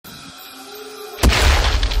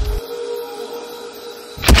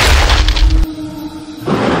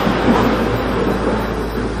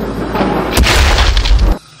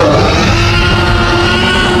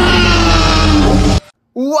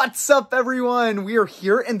What's up, everyone? We are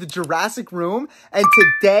here in the Jurassic room, and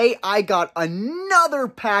today I got another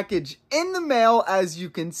package in the mail, as you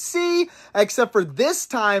can see, except for this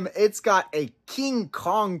time it's got a King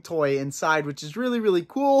Kong toy inside, which is really, really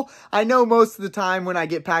cool. I know most of the time when I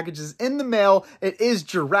get packages in the mail, it is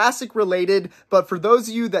Jurassic related, but for those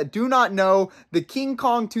of you that do not know, the King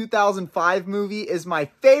Kong 2005 movie is my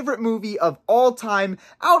favorite movie of all time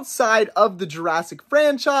outside of the Jurassic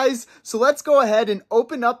franchise. So let's go ahead and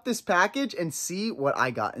open up this package and see what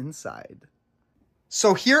I got inside.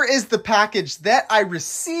 So here is the package that I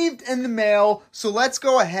received in the mail. So let's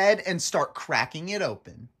go ahead and start cracking it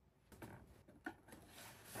open.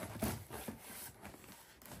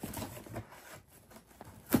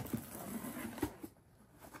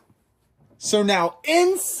 So now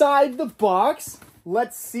inside the box,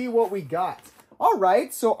 let's see what we got. All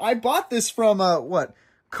right, so I bought this from,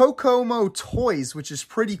 Kokomo Toys, which is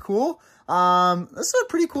pretty cool. This is a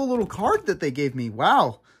pretty cool little card that they gave me.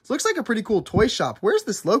 Wow, this looks like a pretty cool toy shop. Where's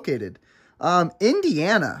this located?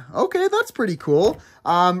 Indiana. Okay, that's pretty cool.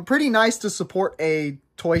 Pretty nice to support a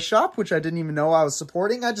toy shop, which I didn't even know I was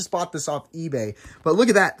supporting. I just bought this off eBay. But look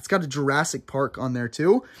at that. It's got a Jurassic Park on there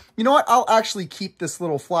too. You know what? I'll actually keep this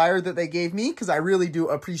little flyer that they gave me because I really do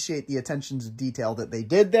appreciate the attention to detail that they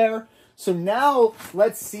did there. So now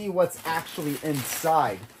let's see what's actually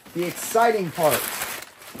inside. The exciting part.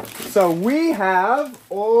 So we have,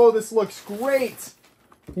 oh, this looks great.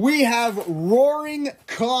 We have Roaring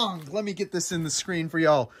Kong. Let me get this in the screen for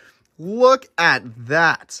y'all. Look at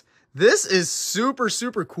that. This is super,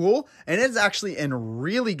 super cool, and it's actually in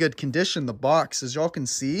really good condition, the box, as y'all can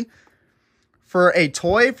see. For a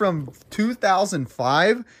toy from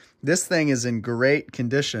 2005, this thing is in great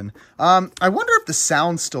condition. I wonder if the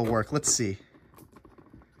sounds still work. Let's see.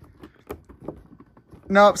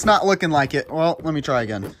 No, it's not looking like it. Well, let me try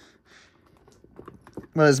again.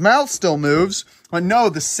 But his mouth still moves. But no,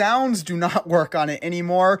 the sounds do not work on it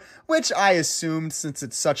anymore, which I assumed since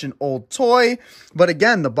it's such an old toy. But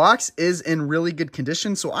again, the box is in really good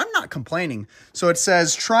condition, so I'm not complaining. So it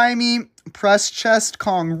says, try me, press chest,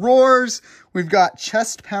 Kong roars. We've got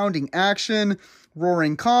chest pounding action,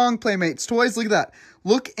 Roaring Kong, Playmates toys. Look at that.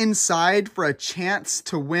 Look inside for a chance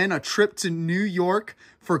to win a trip to New York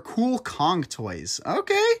for cool Kong toys.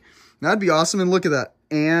 Okay, that'd be awesome. And look at that.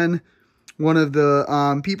 And one of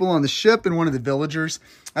the people on the ship and one of the villagers.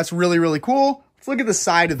 That's really, really cool. Let's look at the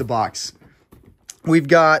side of the box. We've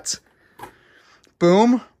got,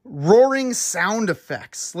 boom, roaring sound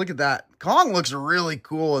effects. Look at that. Kong looks really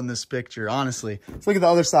cool in this picture, honestly. Let's look at the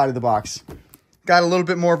other side of the box. Got a little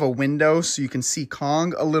bit more of a window so you can see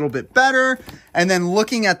Kong a little bit better. And then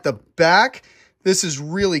looking at the back, this is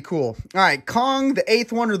really cool. All right, Kong, the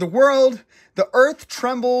eighth wonder of the world. The earth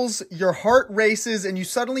trembles, your heart races, and you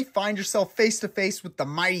suddenly find yourself face to face with the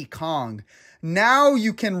mighty Kong. Now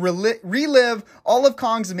you can relive all of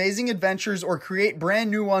Kong's amazing adventures or create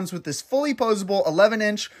brand new ones with this fully posable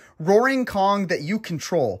 11-inch Roaring Kong that you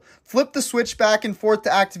control. Flip the switch back and forth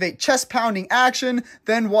to activate chest-pounding action,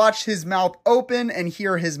 then watch his mouth open and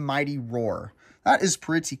hear his mighty roar. That is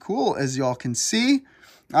pretty cool, as y'all can see.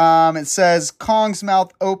 It says, Kong's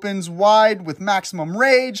mouth opens wide with maximum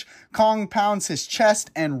rage. Kong pounds his chest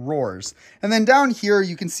and roars. And then down here,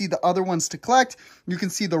 you can see the other ones to collect. You can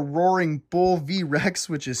see the Roaring Bull V-Rex,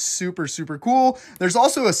 which is super, super cool. There's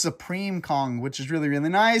also a Supreme Kong, which is really, really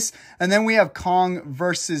nice. And then we have Kong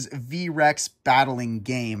versus V-Rex battling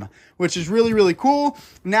game, which is really, really cool.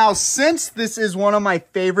 Now, since this is one of my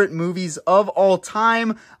favorite movies of all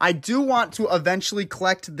time, I do want to eventually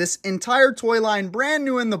collect this entire toy line brand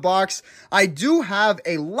new in the box. I do have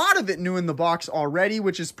a lot of it new in the box already,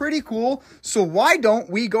 which is pretty cool. So why don't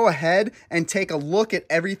we go ahead and take a look at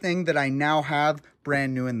everything that I now have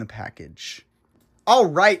brand new in the package. All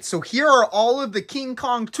right, so here are all of the King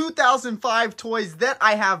Kong 2005 toys that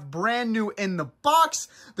I have brand new in the box.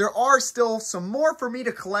 There are still some more for me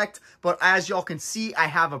to collect, but as y'all can see, I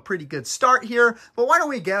have a pretty good start here. But why don't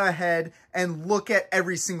we go ahead and look at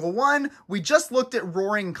every single one? We just looked at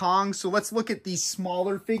Roaring Kong, so let's look at these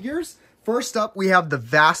smaller figures. First up, we have the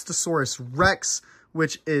Vastosaurus Rex,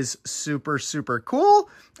 which is super, super cool.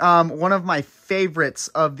 One of my favorites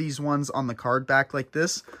of these ones on the card back like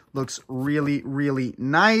this. Looks really, really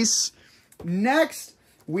nice. Next,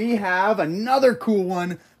 we have another cool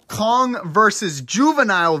one, Kong versus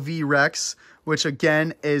Juvenile V-Rex, which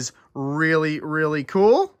again is really, really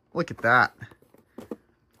cool. Look at that.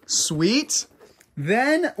 Sweet.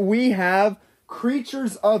 Then we have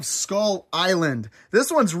Creatures of Skull Island.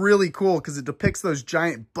 This one's really cool because it depicts those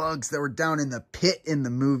giant bugs that were down in the pit in the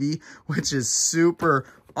movie, which is super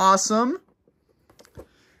awesome.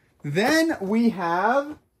 Then we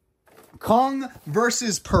have Kong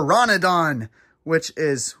versus Pteranodon, which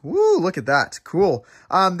is, woo, look at that. Cool.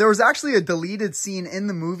 There was actually a deleted scene in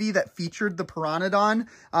the movie that featured the Pteranodon.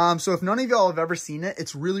 So if none of y'all have ever seen it,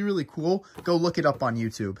 it's really, really cool. Go look it up on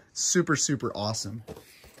YouTube. It's super, super awesome.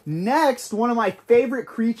 Next, one of my favorite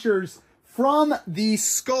creatures from the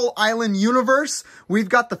Skull Island universe, we've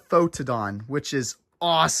got the Photodon, which is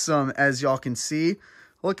awesome, as y'all can see.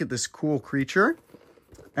 Look at this cool creature.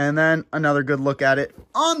 And then another good look at it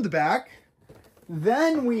on the back.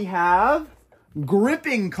 Then we have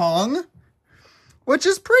Gripping Kong, which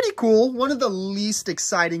is pretty cool. One of the least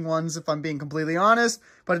exciting ones, if I'm being completely honest.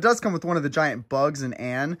 But it does come with one of the giant bugs and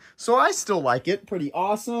Anne. So I still like it. Pretty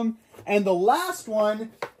awesome. And the last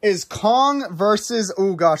one is Kong versus,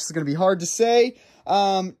 oh gosh, this is going to be hard to say,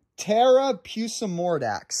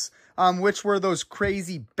 Terrapusimordax. Which were those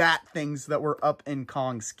crazy bat things that were up in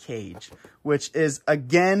Kong's cage, which is,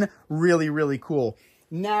 again, really, really cool.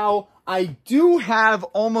 Now, I do have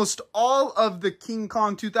almost all of the King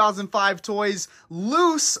Kong 2005 toys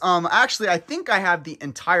loose. Actually, I think I have the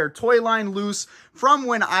entire toy line loose from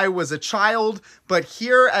when I was a child. But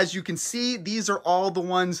here, as you can see, these are all the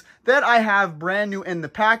ones that I have brand new in the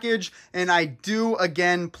package. And I do,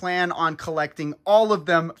 again, plan on collecting all of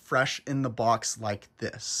them fresh in the box like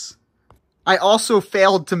this. I also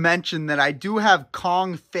failed to mention that I do have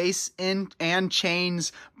Kong face in and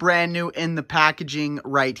chains brand new in the packaging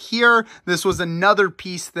right here. This was another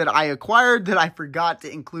piece that I acquired that I forgot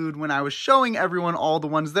to include when I was showing everyone all the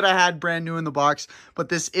ones that I had brand new in the box. But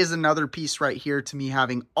this is another piece right here to me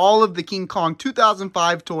having all of the King Kong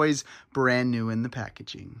 2005 toys brand new in the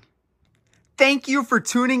packaging. Thank you for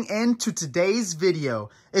tuning in to today's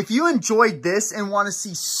video. If you enjoyed this and want to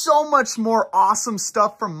see so much more awesome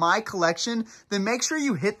stuff from my collection, then make sure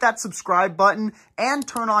you hit that subscribe button and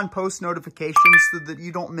turn on post notifications so that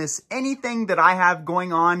you don't miss anything that I have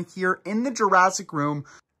going on here in the Jurassic Room.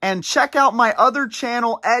 And check out my other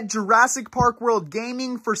channel at Jurassic Park World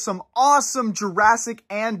Gaming for some awesome Jurassic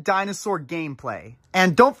and dinosaur gameplay.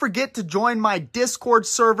 And don't forget to join my Discord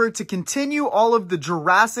server to continue all of the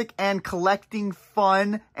Jurassic and collecting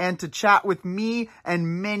fun and to chat with me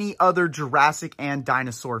and many other Jurassic and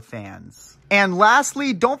dinosaur fans. And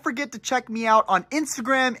lastly, don't forget to check me out on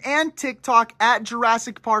Instagram and TikTok at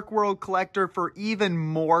Jurassic Park World Collector for even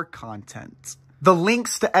more content. The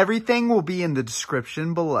links to everything will be in the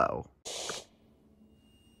description below.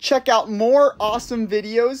 Check out more awesome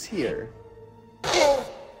videos here.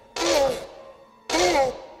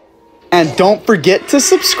 And don't forget to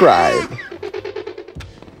subscribe.